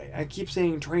goes away. I keep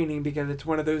saying training because it's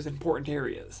one of those important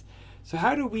areas. So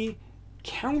how do we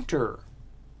counter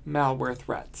malware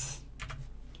threats?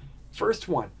 First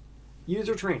one,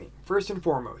 user training. First and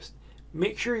foremost,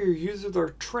 make sure your users are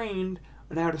trained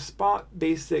on how to spot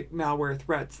basic malware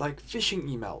threats like phishing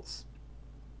emails.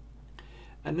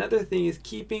 Another thing is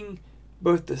keeping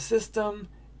both the system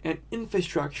and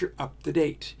infrastructure up to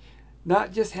date.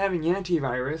 Not just having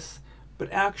antivirus,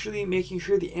 but actually making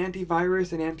sure the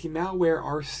antivirus and anti-malware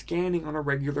are scanning on a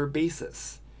regular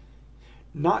basis.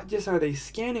 Not just are they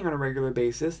scanning on a regular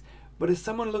basis, but is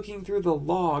someone looking through the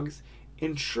logs,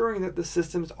 ensuring that the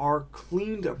systems are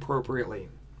cleaned appropriately.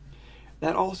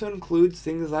 That also includes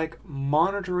things like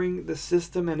monitoring the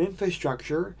system and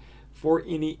infrastructure for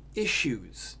any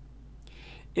issues,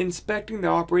 inspecting the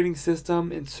operating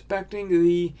system, inspecting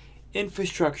the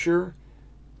infrastructure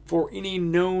for any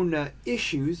known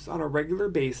issues on a regular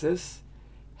basis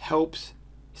helps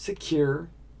secure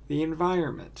the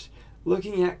environment.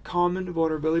 Looking at common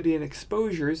vulnerability and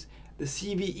exposures, the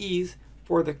CVEs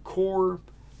for the core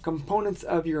components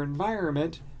of your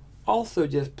environment also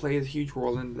just plays a huge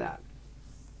role in that.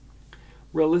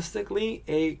 Realistically,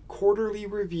 a quarterly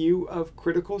review of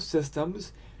critical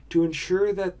systems to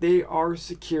ensure that they are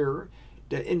secure,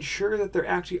 to ensure that they're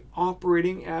actually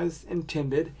operating as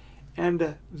intended, and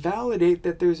to validate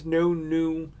that there's no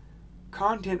new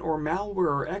content or malware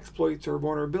or exploits or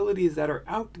vulnerabilities that are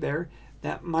out there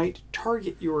that might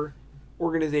target your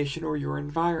organization or your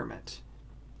environment.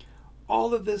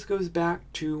 All of this goes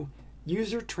back to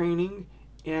user training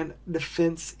and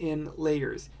defense in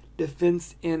layers,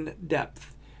 defense in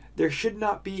depth. There should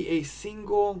not be a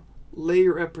single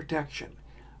layer of protection.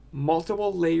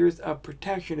 Multiple layers of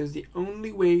protection is the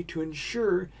only way to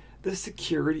ensure the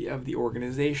security of the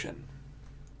organization.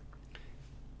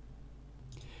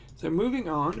 So moving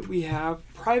on, we have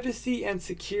privacy and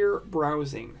secure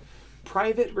browsing.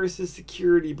 Private versus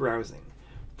security browsing.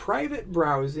 Private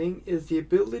browsing is the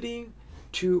ability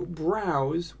to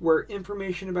browse where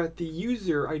information about the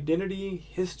user, identity,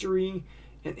 history,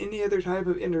 and any other type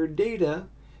of inner data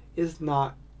is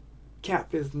not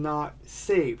kept, is not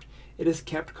saved. It is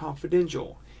kept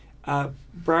confidential.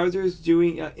 Browsers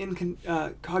doing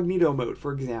incognito mode,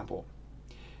 for example.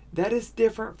 That is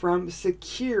different from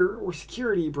secure or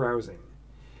security browsing.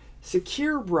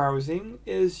 Secure browsing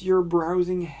is your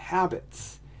browsing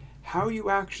habits. How you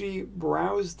actually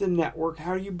browse the network,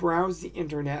 how you browse the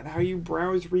internet, how you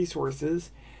browse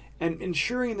resources, and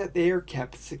ensuring that they are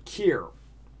kept secure.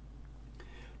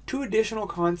 Two additional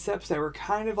concepts that were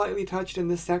kind of lightly touched in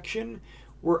this section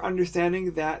were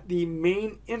understanding that the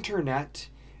main internet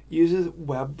uses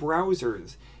web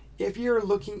browsers. If you're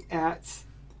looking at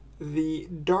the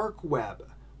dark web,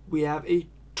 we have a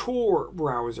Tor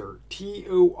browser,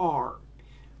 T-O-R.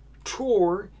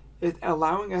 Tor is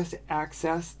allowing us to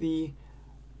access the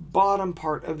bottom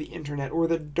part of the internet or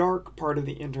the dark part of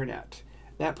the internet.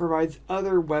 That provides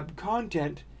other web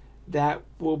content that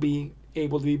will be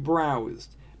able to be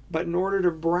browsed. But in order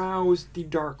to browse the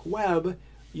dark web,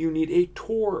 you need a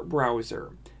Tor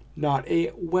browser, not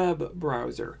a web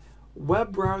browser.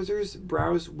 Web browsers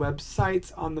browse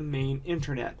websites on the main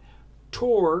internet.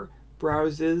 Tor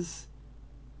browses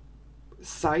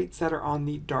sites that are on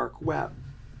the dark web.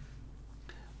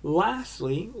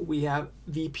 Lastly, we have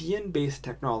VPN-based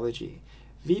technology.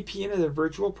 VPN is a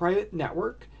virtual private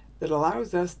network that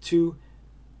allows us to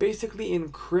basically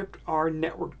encrypt our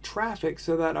network traffic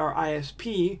so that our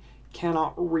ISP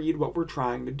cannot read what we're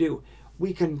trying to do.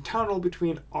 We can tunnel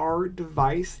between our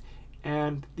device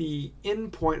and the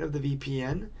endpoint of the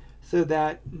VPN so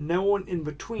that no one in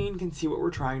between can see what we're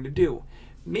trying to do.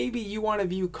 Maybe you want to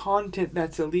view content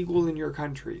that's illegal in your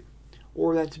country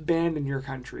or that's banned in your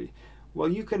country. Well,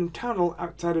 you can tunnel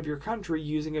outside of your country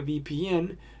using a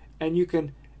VPN, and you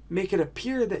can make it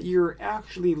appear that you're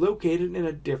actually located in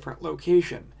a different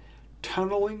location,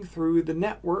 tunneling through the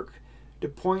network to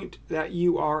point that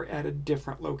you are at a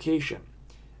different location.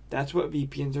 That's what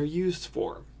VPNs are used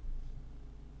for.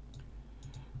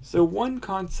 So one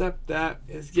concept that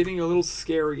is getting a little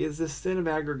scary is the sin of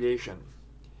aggregation.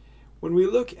 When we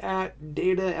look at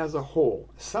data as a whole,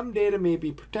 some data may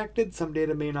be protected, some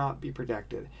data may not be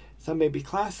protected. Some may be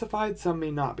classified, some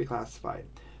may not be classified.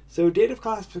 So data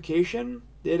classification,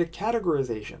 data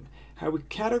categorization, how we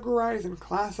categorize and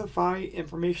classify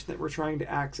information that we're trying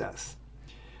to access.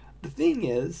 The thing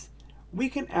is, we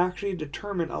can actually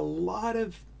determine a lot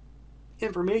of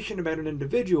information about an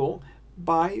individual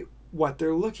by what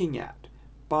they're looking at,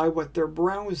 by what they're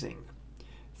browsing.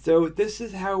 So this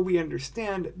is how we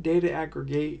understand data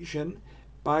aggregation,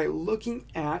 by looking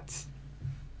at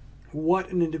what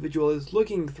an individual is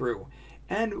looking through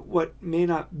and what may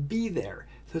not be there.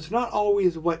 So it's not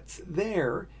always what's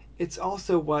there, it's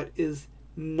also what is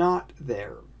not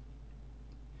there.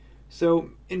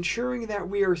 So ensuring that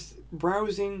we are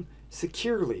browsing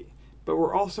securely, but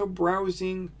we're also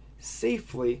browsing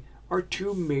safely are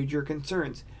two major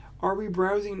concerns. Are we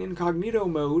browsing in incognito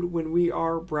mode when we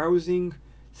are browsing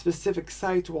specific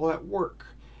sites while at work?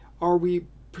 Are we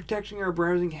protecting our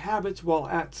browsing habits while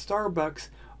at Starbucks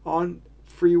on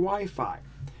free Wi-Fi?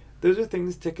 Those are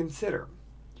things to consider.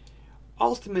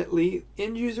 Ultimately,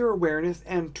 end-user awareness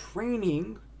and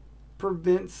training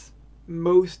prevents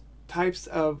most types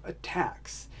of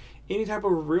attacks. Any type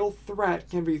of real threat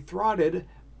can be thwarted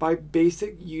by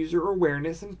basic user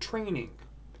awareness and training.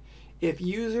 If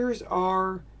users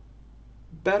are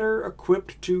better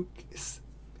equipped to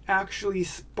actually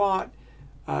spot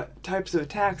types of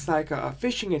attacks like a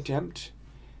phishing attempt,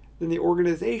 then the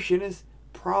organization is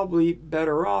probably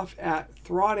better off at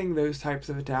thwarting those types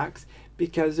of attacks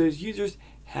because those users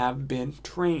have been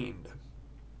trained.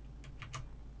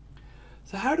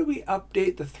 So how do we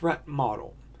update the threat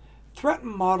model? Threat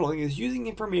modeling is using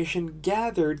information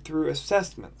gathered through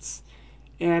assessments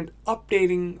and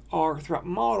updating our threat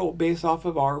model based off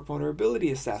of our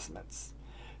vulnerability assessments.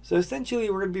 So essentially,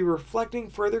 we're going to be reflecting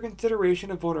further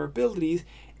consideration of vulnerabilities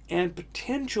and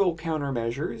potential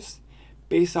countermeasures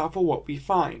based off of what we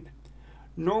find.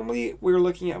 Normally, we're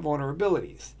looking at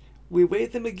vulnerabilities. We weigh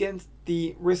them against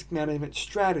the risk management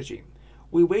strategy.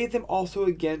 We weigh them also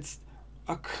against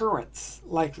occurrence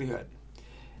likelihood.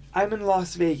 I'm in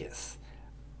Las Vegas.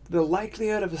 The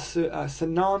likelihood of a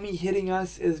tsunami hitting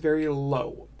us is very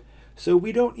low. So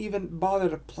we don't even bother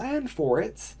to plan for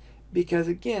it because,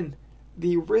 again,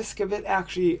 the risk of it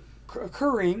actually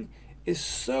occurring is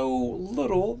so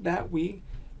little that we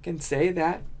can say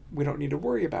that we don't need to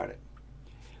worry about it.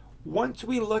 Once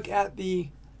we look at the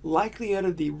likelihood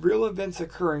of the real events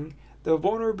occurring, the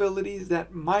vulnerabilities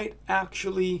that might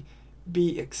actually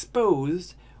be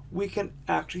exposed, we can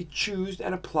actually choose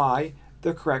and apply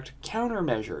the correct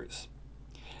countermeasures.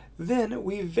 Then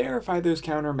we verify those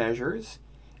countermeasures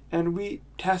and we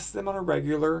test them on a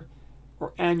regular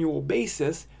or annual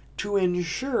basis to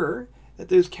ensure that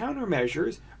those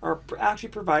countermeasures are actually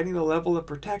providing the level of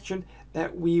protection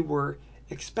that we were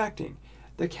expecting.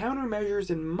 The countermeasures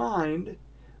in mind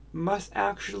must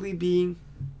actually be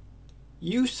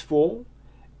useful,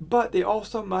 but they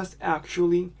also must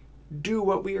actually do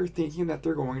what we are thinking that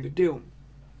they're going to do.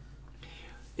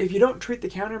 If you don't treat the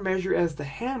countermeasure as the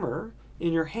hammer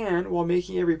in your hand while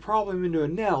making every problem into a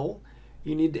nail,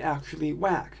 you need to actually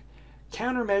whack.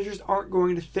 Countermeasures aren't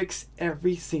going to fix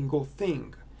every single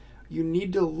thing. You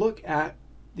need to look at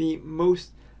the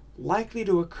most likely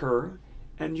to occur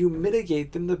and you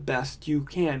mitigate them the best you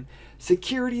can.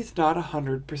 Security is not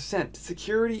 100%.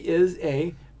 Security is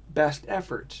a best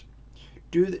effort.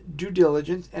 Do due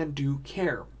diligence and due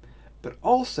care. But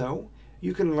also,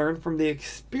 you can learn from the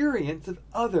experience of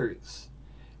others.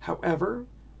 However,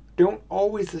 don't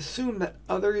always assume that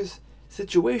others'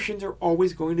 situations are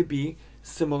always going to be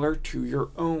similar to your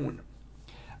own.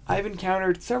 I've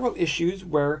encountered several issues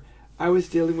where I was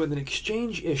dealing with an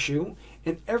exchange issue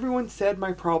and everyone said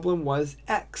my problem was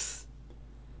X.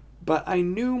 But I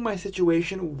knew my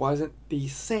situation wasn't the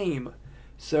same.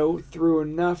 So through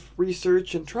enough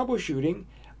research and troubleshooting,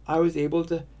 I was able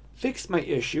to fix my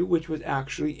issue, which was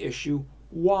actually issue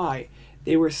Y.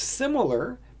 They were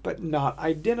similar, but not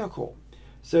identical.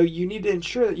 So you need to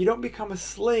ensure that you don't become a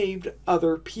slave to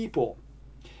other people.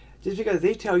 Just because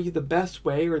they tell you the best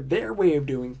way or their way of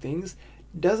doing things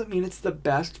doesn't mean it's the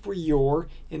best for your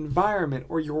environment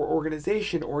or your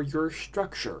organization or your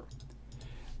structure.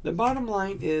 The bottom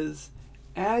line is,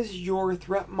 as your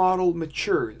threat model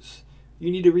matures,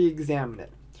 you need to re-examine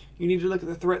it. You need to look at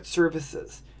the threat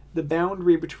services, the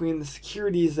boundary between the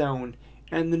security zone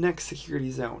and the next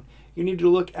security zone. You need to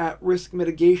look at risk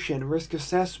mitigation, risk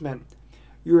assessment,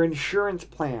 your insurance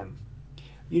plan.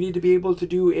 You need to be able to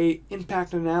do a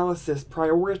impact analysis,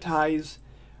 prioritize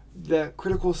the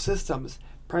critical systems,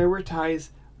 prioritize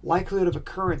likelihood of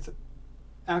occurrence,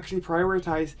 actually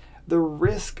prioritize the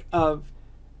risk of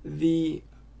the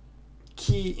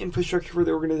key infrastructure for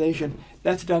the organization.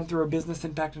 That's done through a business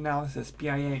impact analysis,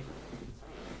 BIA.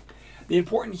 The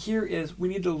important here is we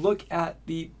need to look at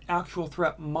the actual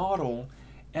threat model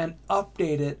and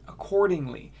update it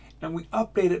accordingly. And we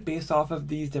update it based off of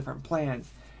these different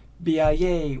plans.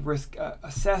 BIA, risk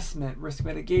assessment, risk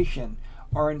mitigation,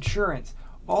 our insurance.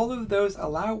 All of those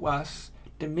allow us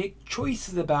to make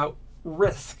choices about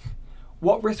risk.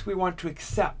 What risk we want to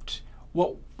accept,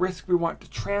 what risk we want to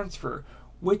transfer,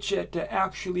 which to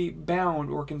actually bound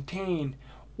or contain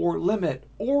or limit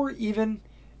or even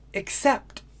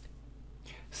accept.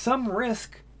 Some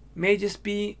risk may just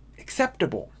be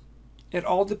acceptable. It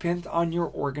all depends on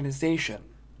your organization.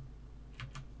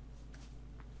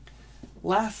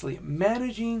 Lastly,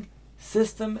 managing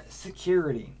system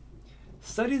security.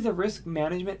 Studies of risk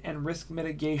management and risk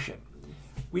mitigation.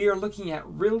 We are looking at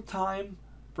real-time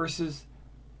versus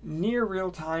near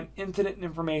real-time incident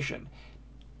information.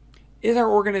 Is our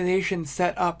organization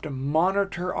set up to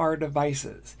monitor our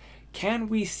devices? Can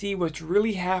we see what's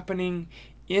really happening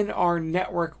in our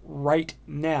network right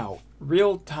now,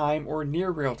 real-time or near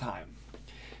real-time?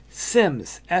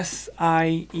 SIEMs,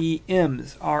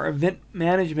 S-I-E-Ms, are event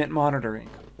management monitoring.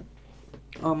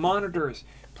 Our monitors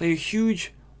play a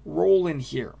huge role in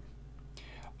here.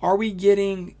 Are we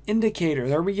getting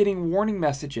indicators? Are we getting warning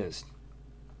messages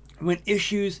when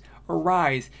issues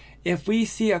arise? If we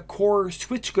see a core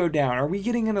switch go down, are we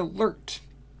getting an alert?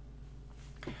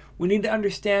 We need to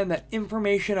understand that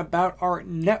information about our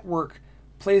network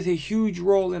plays a huge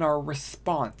role in our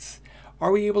response.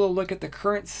 Are we able to look at the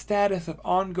current status of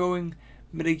ongoing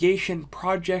mitigation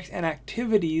projects and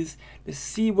activities to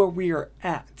see where we are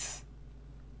at?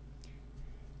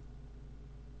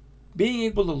 Being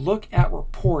able to look at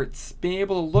reports, being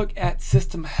able to look at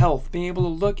system health, being able to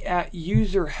look at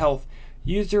user health,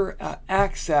 user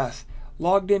access,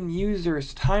 logged in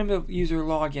users, time of user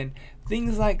login,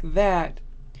 things like that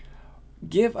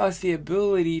give us the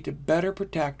ability to better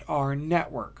protect our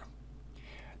network.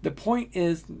 The point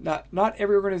is that not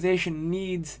every organization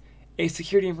needs a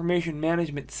security information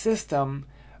management system,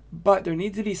 but there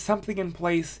needs to be something in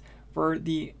place for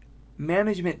the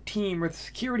management team or the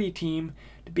security team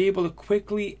to be able to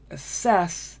quickly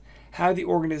assess how the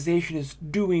organization is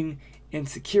doing in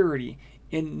security,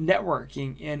 in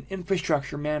networking, in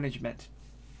infrastructure management.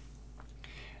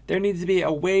 There needs to be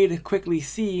a way to quickly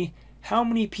see how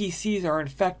many PCs are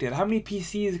infected, how many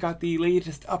PCs got the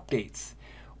latest updates.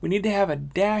 We need to have a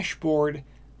dashboard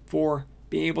for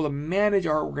being able to manage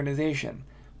our organization.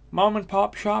 Mom and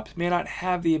pop shops may not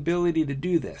have the ability to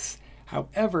do this.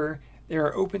 However, there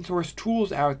are open source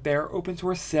tools out there, open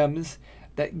source SIMs,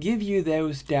 that give you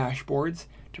those dashboards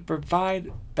to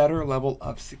provide better level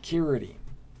of security.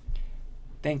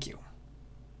 Thank you.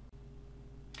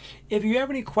 If you have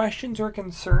any questions or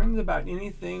concerns about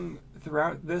anything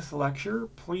throughout this lecture,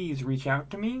 please reach out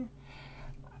to me.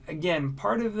 Again,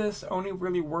 part of this only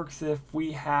really works if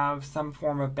we have some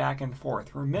form of back and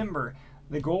forth. Remember,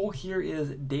 the goal here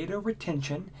is data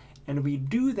retention, and we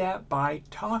do that by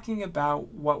talking about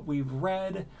what we've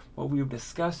read, what we've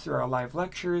discussed through our live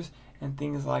lectures, and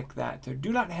things like that. So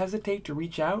do not hesitate to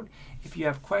reach out if you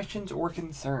have questions or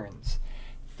concerns.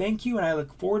 Thank you, and I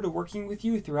look forward to working with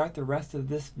you throughout the rest of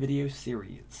this video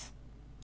series.